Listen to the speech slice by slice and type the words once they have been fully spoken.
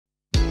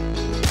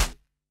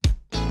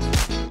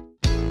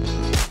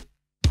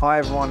Hi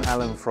everyone,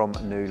 Alan from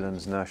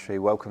Newlands Nursery.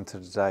 Welcome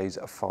to today's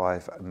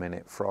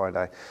 5-Minute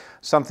Friday.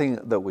 Something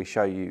that we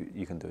show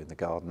you can do in the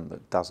garden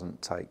that doesn't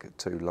take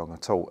too long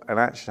at all. And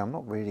actually I'm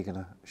not really going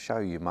to show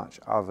you much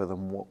other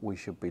than what we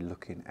should be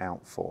looking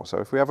out for. So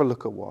if we have a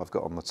look at what I've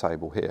got on the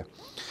table here.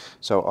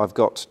 So I've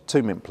got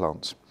 2 mint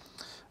plants.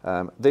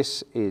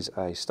 This is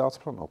a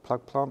starter plant or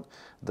plug plant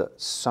that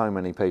so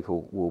many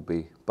people will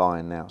be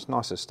buying now. It's a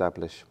nice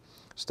established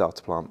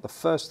starter plant. The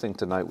first thing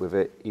to note with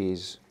it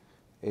is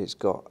it's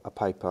got a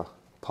paper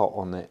pot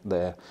on it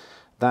there.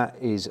 That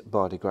is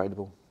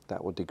biodegradable.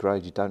 That will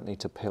degrade. You don't need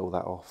to peel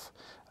that off.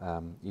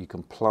 You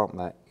can plant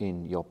that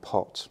in your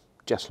pot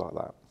just like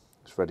that.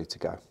 It's ready to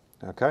go.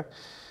 Okay.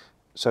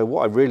 So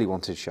what I really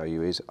wanted to show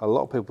you is a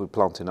lot of people are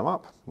planting them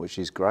up, which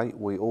is great.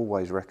 We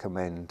always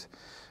recommend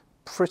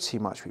pretty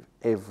much with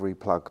every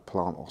plug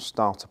plant or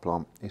starter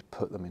plant is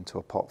put them into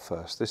a pot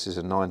first. This is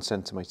a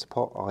 9cm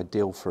pot,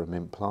 ideal for a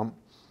mint plant.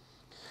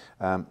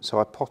 So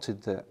I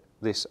potted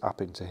this up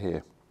into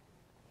here.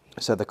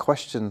 So the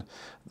question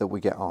that we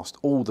get asked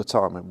all the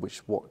time, and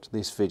what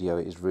this video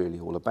is really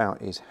all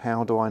about, is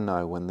how do I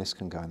know when this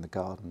can go in the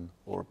garden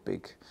or a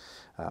big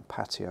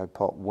patio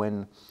pot?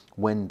 When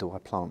do I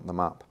plant them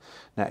up?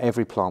 Now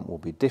every plant will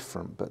be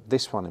different, but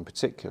this one in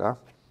particular,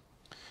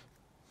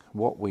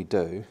 what we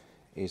do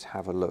is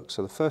have a look.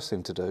 So the first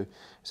thing to do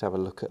is have a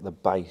look at the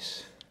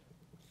base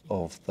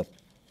of the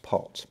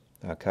pot.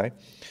 Okay,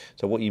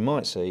 so what you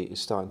might see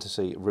is starting to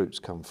see roots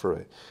come through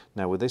it.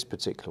 Now with this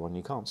particular one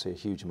you can't see a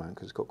huge amount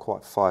because it's got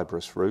quite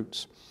fibrous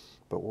roots,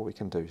 but what we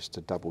can do is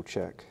to double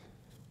check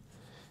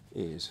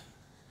is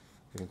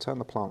we can turn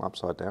the plant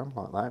upside down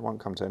like that, it won't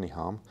come to any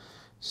harm,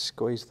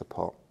 squeeze the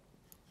pot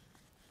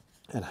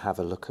and have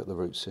a look at the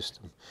root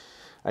system.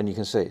 And you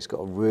can see it's got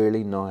a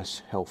really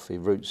nice healthy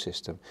root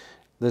system.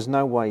 There's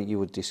no way you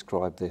would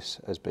describe this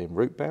as being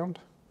root bound,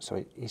 so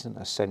it isn't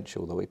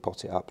essential that we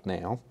pot it up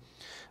now.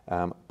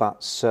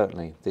 But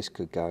certainly this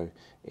could go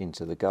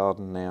into the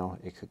garden now,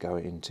 it could go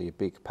into your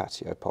big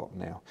patio pot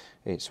now.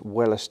 It's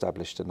well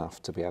established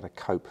enough to be able to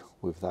cope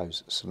with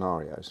those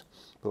scenarios.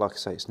 But like I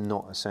say, it's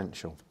not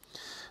essential.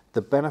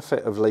 The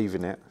benefit of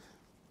leaving it,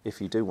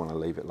 if you do want to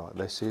leave it like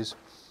this, is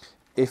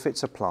if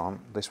it's a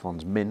plant, this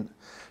one's mint,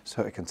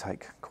 so it can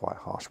take quite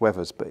harsh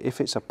weathers, but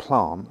if it's a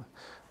plant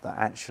that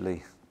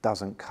actually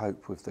doesn't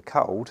cope with the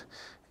cold,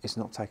 it's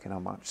not taking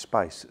up much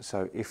space.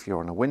 So if you're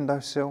on a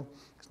windowsill,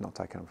 it's not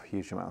taking up a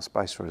huge amount of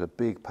space, whereas a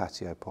big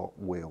patio pot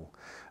will.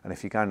 And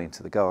if you're going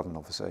into the garden,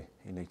 obviously,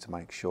 you need to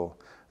make sure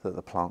that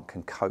the plant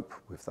can cope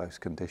with those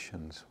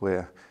conditions.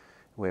 We're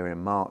in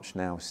March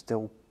now,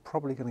 still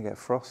probably going to get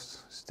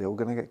frost, still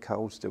going to get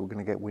cold, still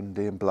going to get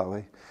windy and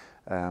blowy.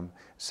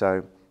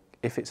 So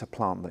if it's a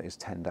plant that is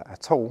tender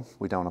at all,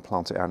 we don't want to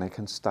plant it out and it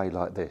can stay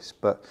like this.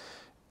 But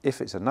if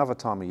it's another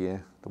time of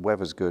year, the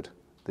weather's good,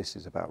 this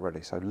is about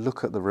ready. So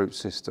look at the root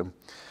system,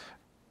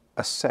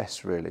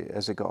 assess really,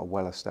 has it got a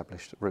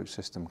well-established root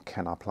system,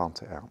 can I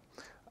plant it out?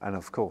 And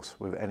of course,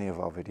 with any of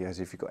our videos,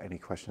 if you've got any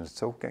questions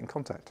at all, get in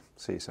contact.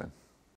 See you soon.